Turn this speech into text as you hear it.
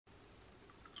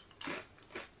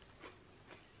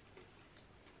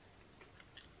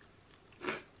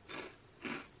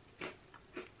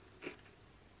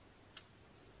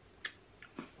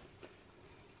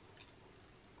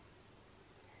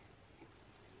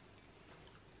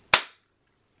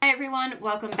Hi everyone,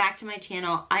 welcome back to my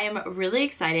channel. I am really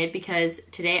excited because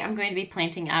today I'm going to be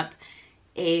planting up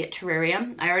a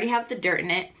terrarium. I already have the dirt in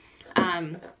it.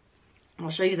 I'll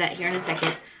show you that here in a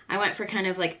second. I went for kind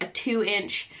of like a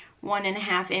 2-inch,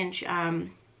 1.5 inch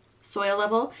soil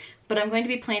level, but I'm going to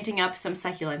be planting up some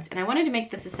succulents, and I wanted to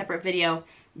make this a separate video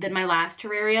than my last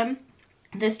terrarium.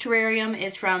 This terrarium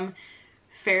is from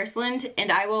Ferrisland,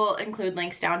 and I will include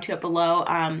links down to it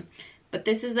below. But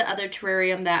this is the other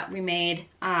terrarium that we made.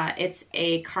 It's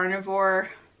a carnivore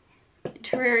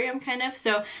terrarium kind of.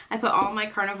 So I put all my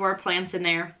carnivore plants in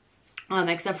there,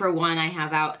 except for one I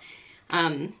have out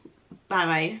by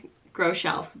my grow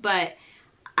shelf. But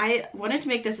I wanted to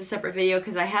make this a separate video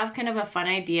because I have kind of a fun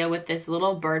idea with this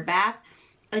little bird bath.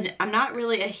 And I'm not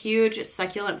really a huge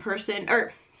succulent person,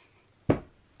 or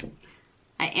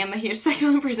I am a huge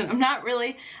succulent person. I'm not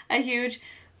really a huge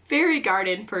fairy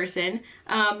garden person,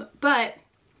 but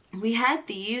we had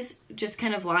these just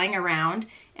kind of lying around,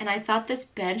 and I thought this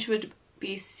bench would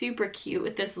be super cute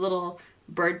with this little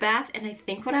bird bath. And I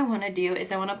think what I want to do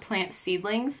is I want to plant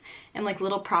seedlings and like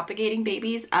little propagating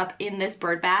babies up in this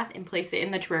bird bath and place it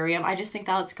in the terrarium. I just think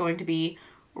that's going to be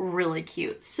really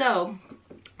cute. So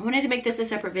I wanted to make this a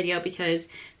separate video because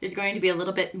there's going to be a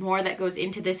little bit more that goes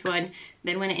into this one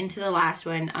than went into the last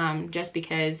one, just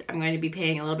because I'm going to be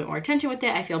paying a little bit more attention with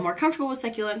it. I feel more comfortable with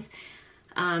succulents,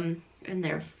 and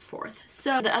they're forth.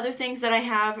 So the other things that I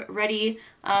have ready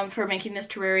for making this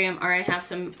terrarium are, I have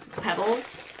some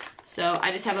pebbles. So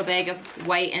I just have a bag of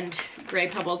white and gray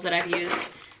pebbles that I've used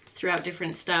throughout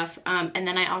different stuff. And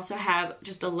then I also have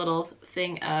just a little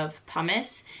thing of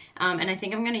pumice, and I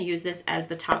think I'm going to use this as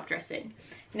the top dressing.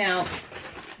 Now,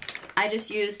 I just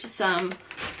used some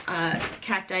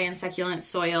cacti and succulent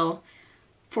soil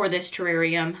for this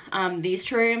terrarium. These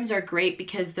terrariums are great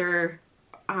because they're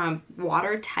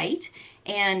watertight,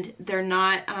 and they're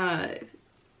not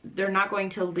going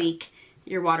to leak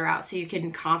your water out, so you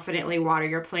can confidently water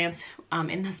your plants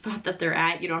in the spot that they're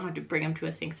at. You don't have to bring them to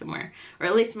a sink somewhere, or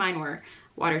at least mine were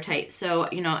watertight. So,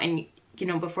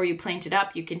 before you plant it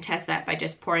up, you can test that by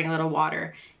just pouring a little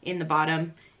water in the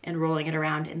bottom and rolling it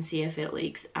around and see if it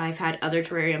leaks. I've had other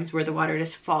terrariums where the water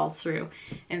just falls through,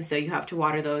 and so you have to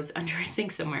water those under a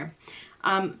sink somewhere.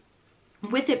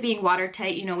 With it being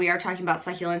watertight, we are talking about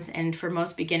succulents, and for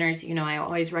most beginners, I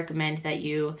always recommend that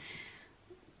you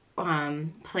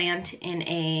plant in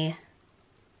a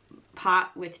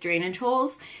pot with drainage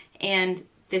holes, and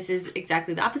this is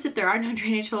exactly the opposite. There are no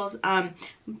drainage holes,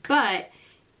 but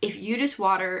if you just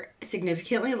water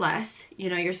significantly less,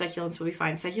 your succulents will be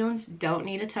fine. Succulents don't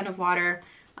need a ton of water.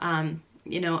 I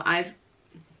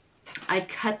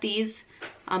cut these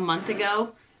a month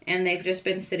ago, and they've just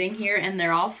been sitting here, and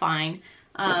they're all fine.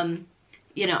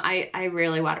 I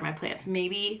rarely water my plants.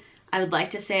 Maybe I would like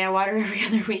to say I water every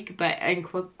other week, but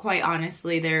quite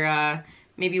honestly, they're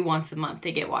maybe once a month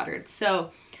they get watered. So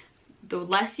the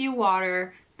less you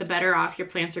water, the better off your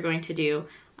plants are going to do.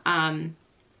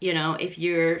 If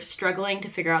you're struggling to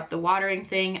figure out the watering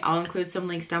thing, I'll include some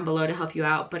links down below to help you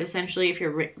out. But essentially, if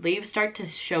your leaves start to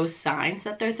show signs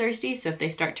that they're thirsty, so if they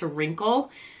start to wrinkle,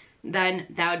 then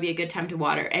that would be a good time to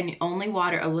water. And only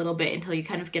water a little bit until you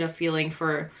kind of get a feeling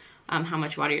for how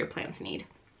much water your plants need.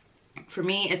 For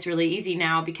me, it's really easy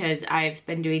now because I've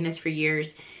been doing this for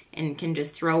years and can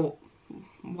just throw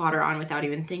water on without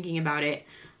even thinking about it,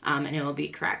 and it will be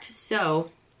correct.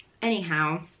 So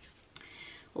anyhow,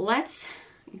 let's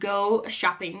go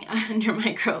shopping under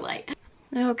my grow light.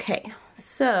 Okay,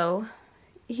 so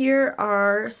here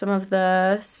are some of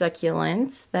the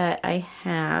succulents that I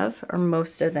have, or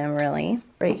most of them really.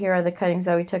 Right here are the cuttings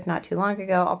that we took not too long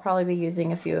ago. I'll probably be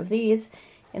using a few of these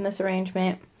in this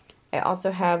arrangement. I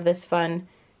also have this fun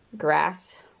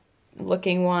grass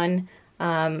looking one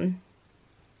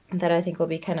that I think will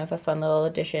be kind of a fun little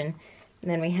addition.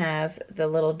 And then we have the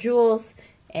little jewels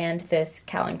and this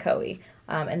kalanchoe.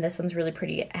 And this one's really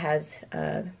pretty. It has,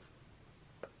 I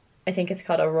think it's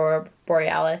called Aurora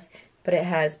Borealis, but it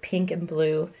has pink and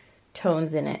blue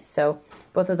tones in it. So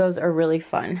both of those are really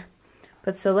fun.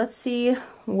 But so let's see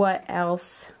what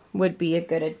else would be a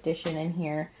good addition in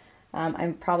here.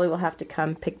 I probably will have to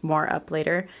come pick more up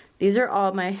later. These are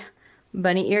all my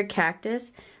bunny ear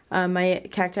cactus. My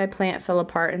cacti plant fell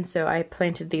apart, and so I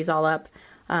planted these all up.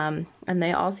 And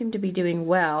they all seem to be doing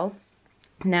well.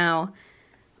 Now,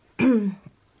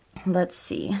 let's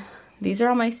see. These are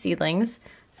all my seedlings.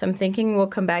 So I'm thinking we'll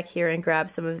come back here and grab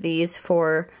some of these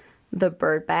for the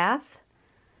bird bath.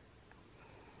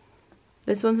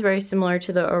 This one's very similar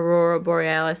to the Aurora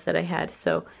Borealis that I had,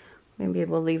 so maybe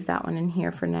we'll leave that one in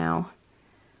here for now.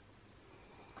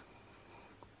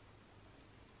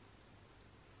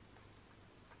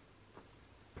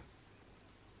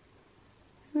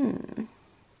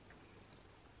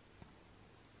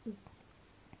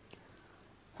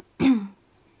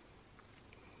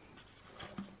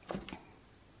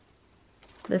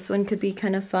 This one could be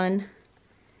kind of fun.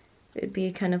 It'd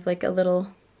be kind of like a little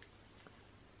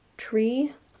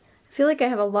tree. I feel like I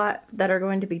have a lot that are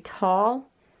going to be tall.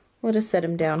 We'll just set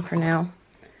them down for now.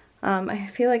 I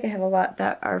feel like I have a lot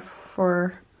that are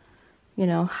for, you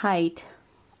know, height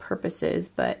purposes,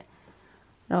 but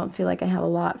I don't feel like I have a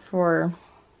lot for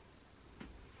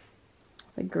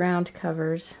the ground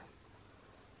covers.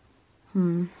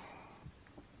 You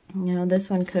know, this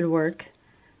one could work.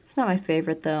 It's not my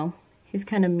favorite though. He's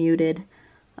kind of muted.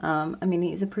 I mean,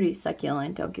 he's a pretty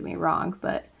succulent, don't get me wrong,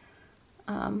 but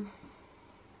not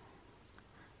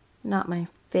my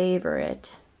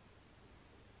favorite.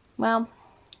 Well,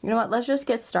 you know what, let's just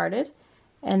get started,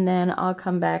 and then I'll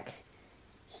come back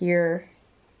here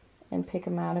and pick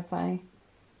them out if I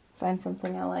find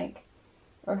something I like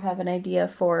or have an idea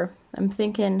for. I'm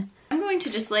thinking I'm going to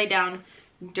just lay down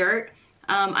dirt.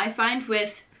 I find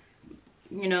with,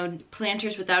 you know,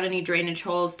 planters without any drainage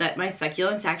holes that my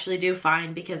succulents actually do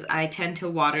fine because I tend to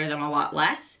water them a lot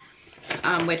less,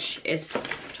 which is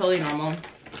totally normal.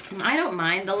 I don't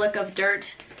mind the look of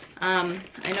dirt. I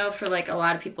know for like a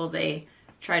lot of people, they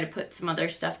try to put some other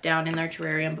stuff down in their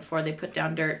terrarium before they put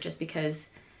down dirt just because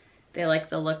they like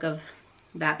the look of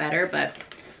that better, but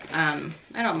I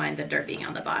don't mind the dirt being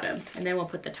on the bottom, and then we'll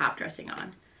put the top dressing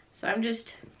on. So I'm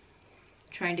just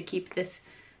trying to keep this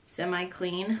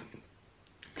semi-clean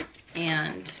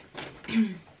and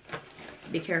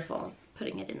be careful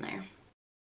putting it in there.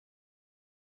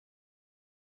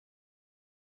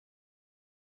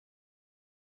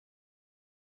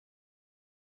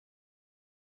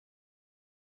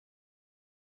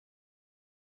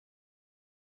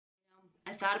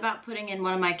 I thought about putting in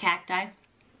one of my cacti,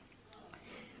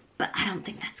 but I don't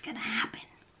think that's gonna happen.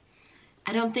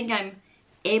 I don't think I'm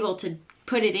able to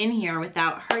put it in here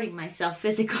without hurting myself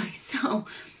physically, so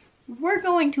we're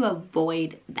going to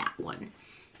avoid that one.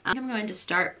 I'm going to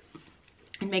start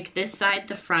and make this side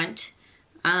the front,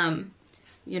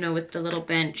 you know, with the little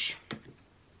bench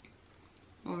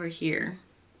over here.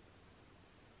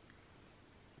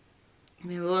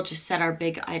 Maybe we'll just set our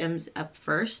big items up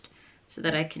first so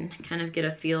that I can kind of get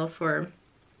a feel for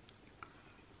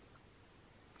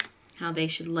how they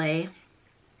should lay.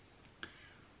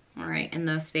 All right, in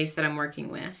the space that I'm working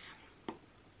with.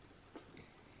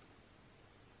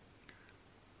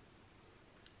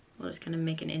 We'll just kind of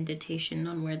make an indentation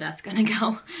on where that's gonna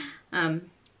go.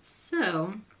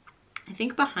 So I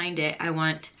think behind it, I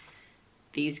want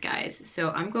these guys. So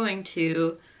I'm going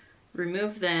to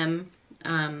remove them.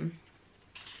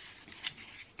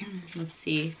 Let's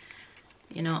see,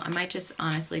 you know, I might just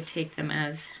honestly take them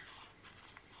as,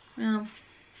 well,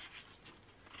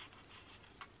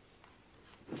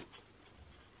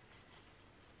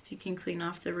 if you can clean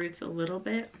off the roots a little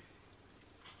bit,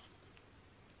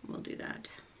 we'll do that.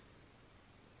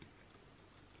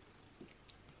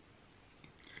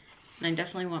 And I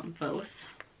definitely want both.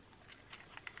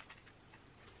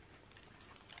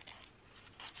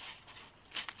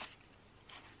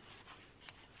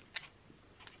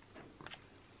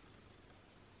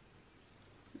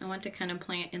 I want to kind of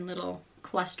plant in little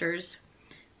clusters.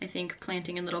 I think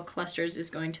planting in little clusters is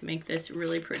going to make this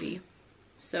really pretty.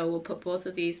 So we'll put both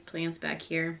of these plants back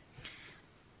here.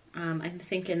 I'm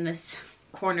thinking this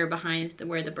corner behind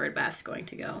where the bird bath's going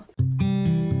to go.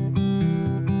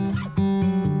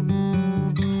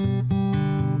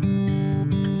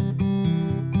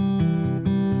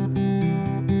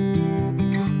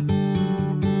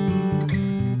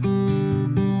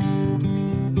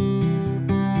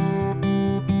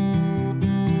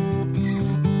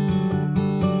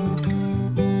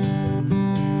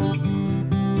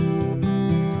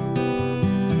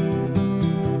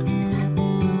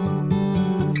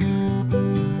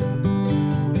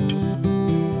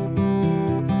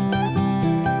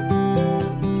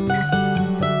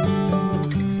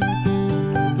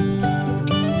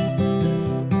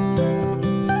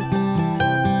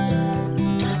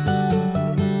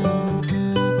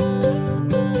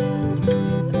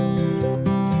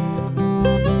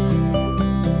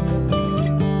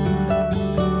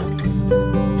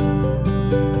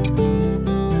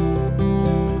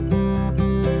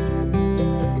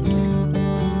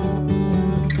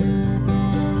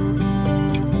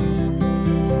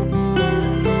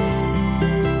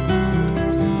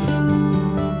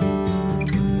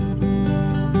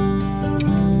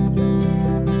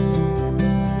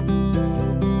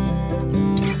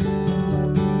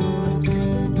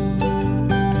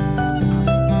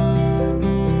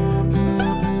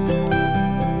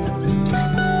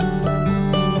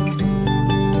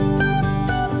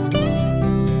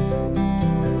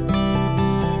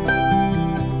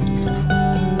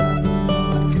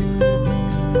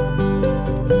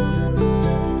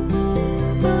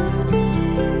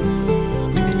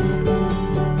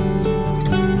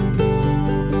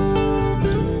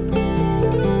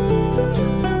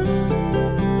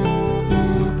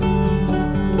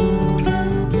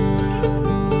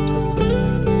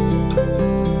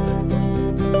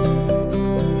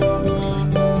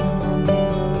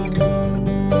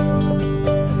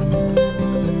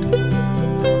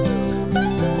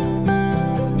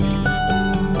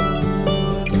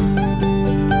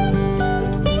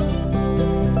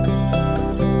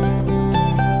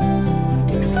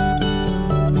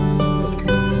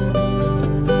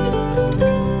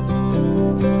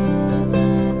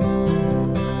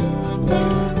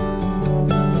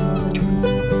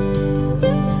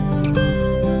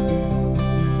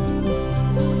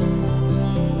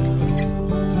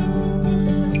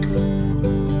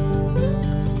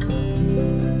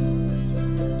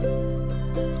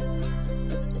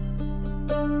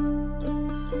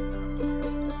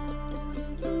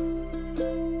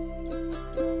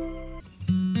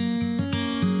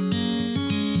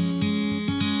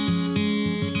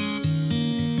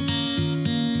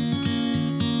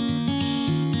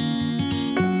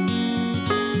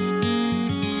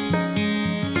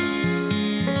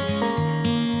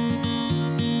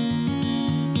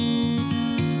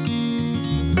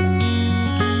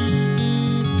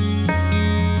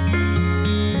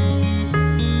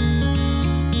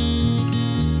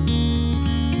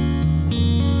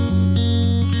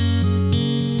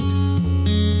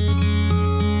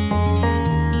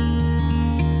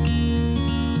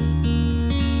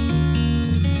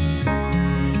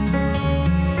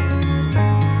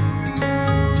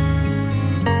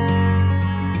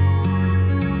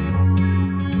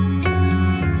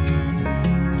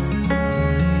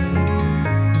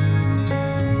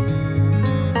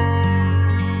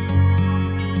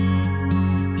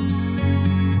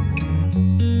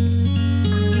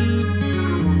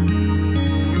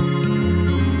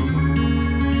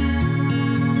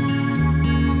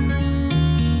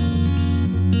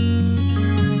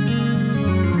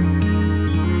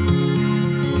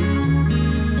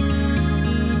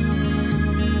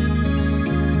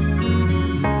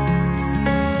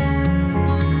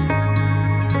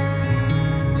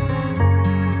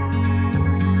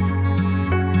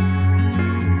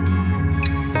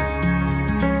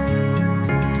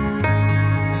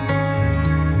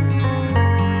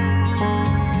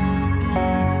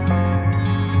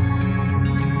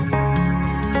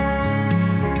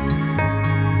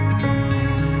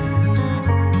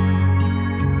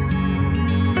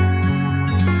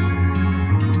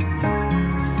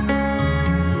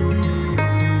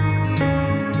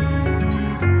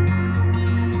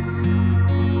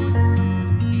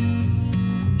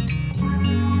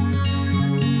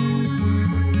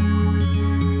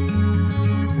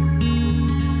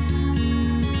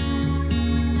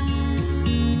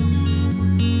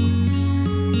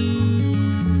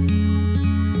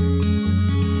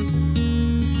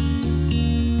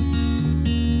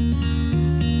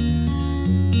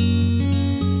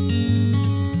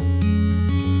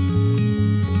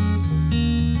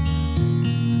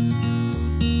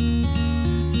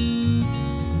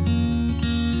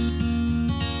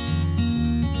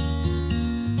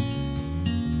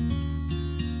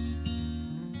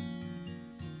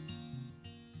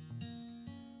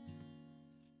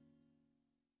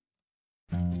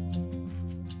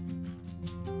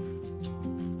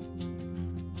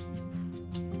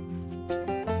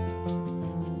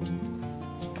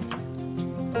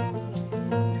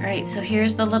 Alright, so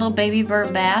here's the little baby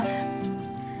bird bath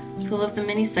full of the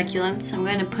mini succulents. I'm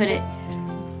going to put it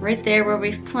right there where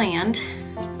we've planned.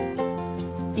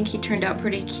 I think he turned out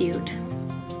pretty cute.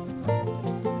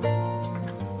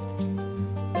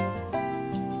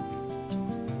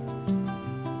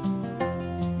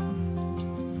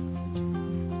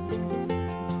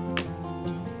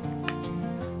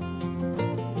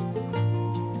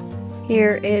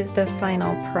 Here is the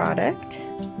final product.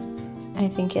 I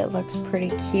think it looks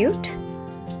pretty cute.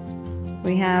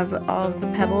 We have all of the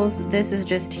pebbles. This is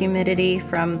just humidity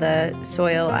from the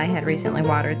soil I had recently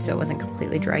watered, so it wasn't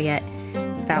completely dry yet.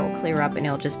 That will clear up and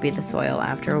it'll just be the soil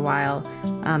after a while.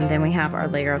 Then we have our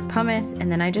layer of pumice,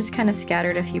 and then I just kind of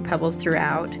scattered a few pebbles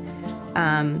throughout.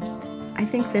 I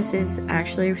think this is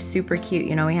actually super cute.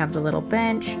 You know, we have the little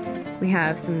bench, we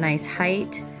have some nice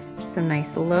height, some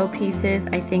nice low pieces.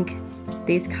 I think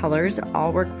these colors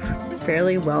all work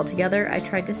fairly well together. I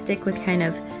tried to stick with kind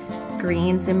of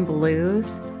greens and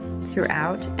blues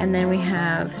throughout, and then we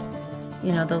have,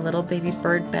 you know, the little baby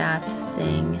bird bath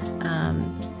thing,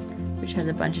 which has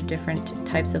a bunch of different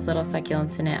types of little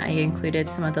succulents in it. I included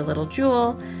some of the little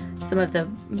jewel, some of the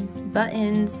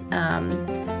buttons,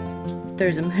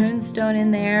 there's a moonstone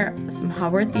in there, some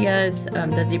haworthias,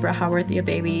 the zebra haworthia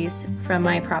babies from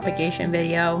my propagation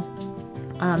video,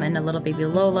 and a little baby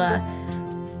Lola,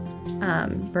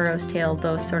 burrow's tail,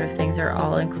 those sort of things are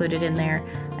all included in there.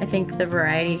 I think the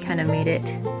variety kind of made it,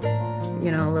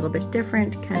 you know, a little bit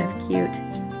different, kind of cute.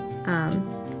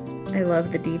 I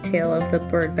love the detail of the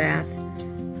bird bath,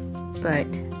 but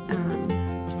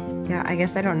yeah, I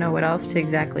guess I don't know what else to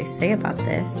exactly say about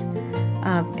this.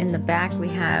 In the back we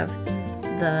have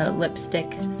the lipstick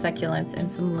succulents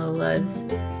and some Lolas.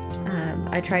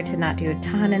 I tried to not do a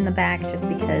ton in the back just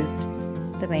because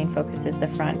the main focus is the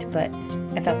front, but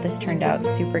I thought this turned out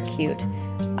super cute.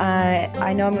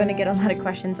 I know I'm going to get a lot of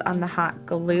questions on the hot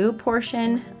glue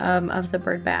portion of the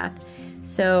bird bath.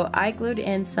 So I glued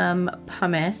in some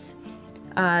pumice.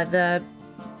 The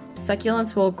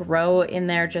succulents will grow in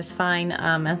there just fine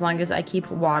as long as I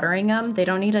keep watering them. They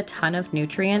don't need a ton of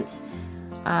nutrients.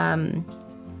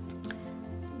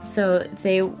 So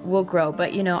they will grow,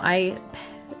 but you know, I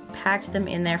packed them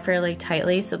in there fairly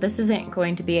tightly, so this isn't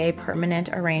going to be a permanent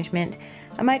arrangement.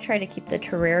 I might try to keep the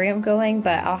terrarium going,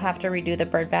 but I'll have to redo the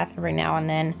bird bath every now and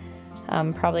then,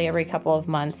 probably every couple of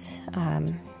months,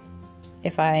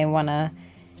 if I want to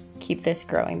keep this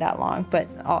growing that long. But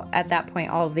at that point,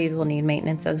 all of these will need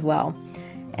maintenance as well.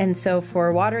 And so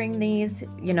for watering these,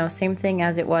 you know, same thing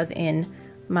as it was in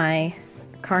my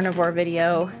carnivore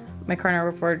video, my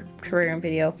carnivore terrarium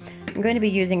video. I'm going to be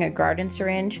using a garden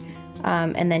syringe,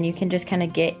 and then you can just kind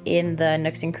of get in the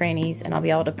nooks and crannies, and I'll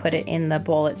be able to put it in the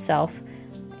bowl itself,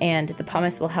 and the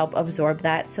pumice will help absorb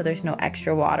that so there's no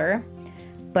extra water.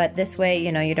 But this way,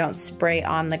 you know, you don't spray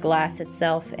on the glass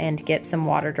itself and get some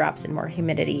water drops and more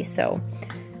humidity. So,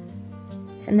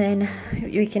 and then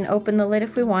we can open the lid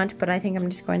if we want, but I think I'm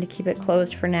just going to keep it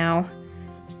closed for now.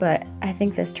 But I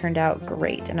think this turned out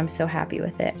great and I'm so happy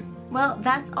with it. Well,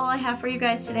 that's all I have for you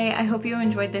guys today. I hope you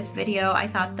enjoyed this video. I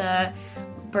thought the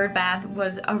bird bath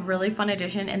was a really fun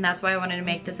addition, and that's why I wanted to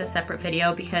make this a separate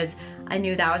video, because I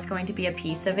knew that was going to be a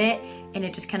piece of it and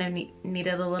it just kind of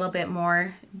needed a little bit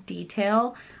more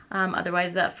detail.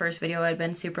 Otherwise that first video had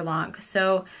been super long.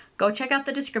 So go check out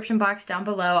the description box down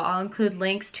below. I'll include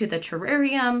links to the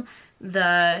terrarium,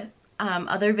 the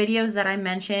other videos that I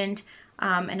mentioned,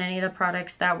 and any of the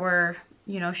products that were,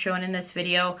 you know, shown in this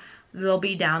video. They'll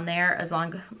be down there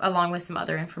along with some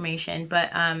other information.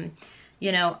 But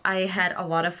you know, I had a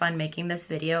lot of fun making this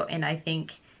video, and I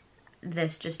think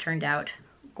this just turned out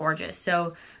gorgeous.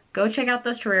 So go check out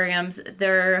those terrariums.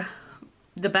 They're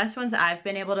the best ones I've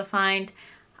been able to find.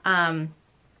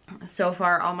 So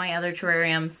far, all my other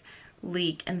terrariums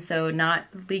leak, and so not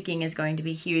leaking is going to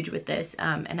be huge with this.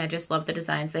 And I just love the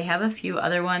designs. They have a few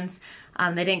other ones.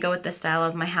 They didn't go with the style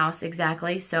of my house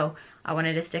exactly, so I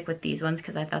wanted to stick with these ones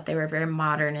because I thought they were very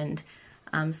modern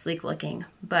and sleek looking.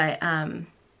 But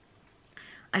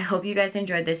I hope you guys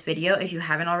enjoyed this video. If you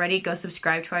haven't already, go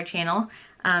subscribe to our channel,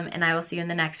 and I will see you in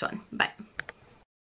the next one. Bye.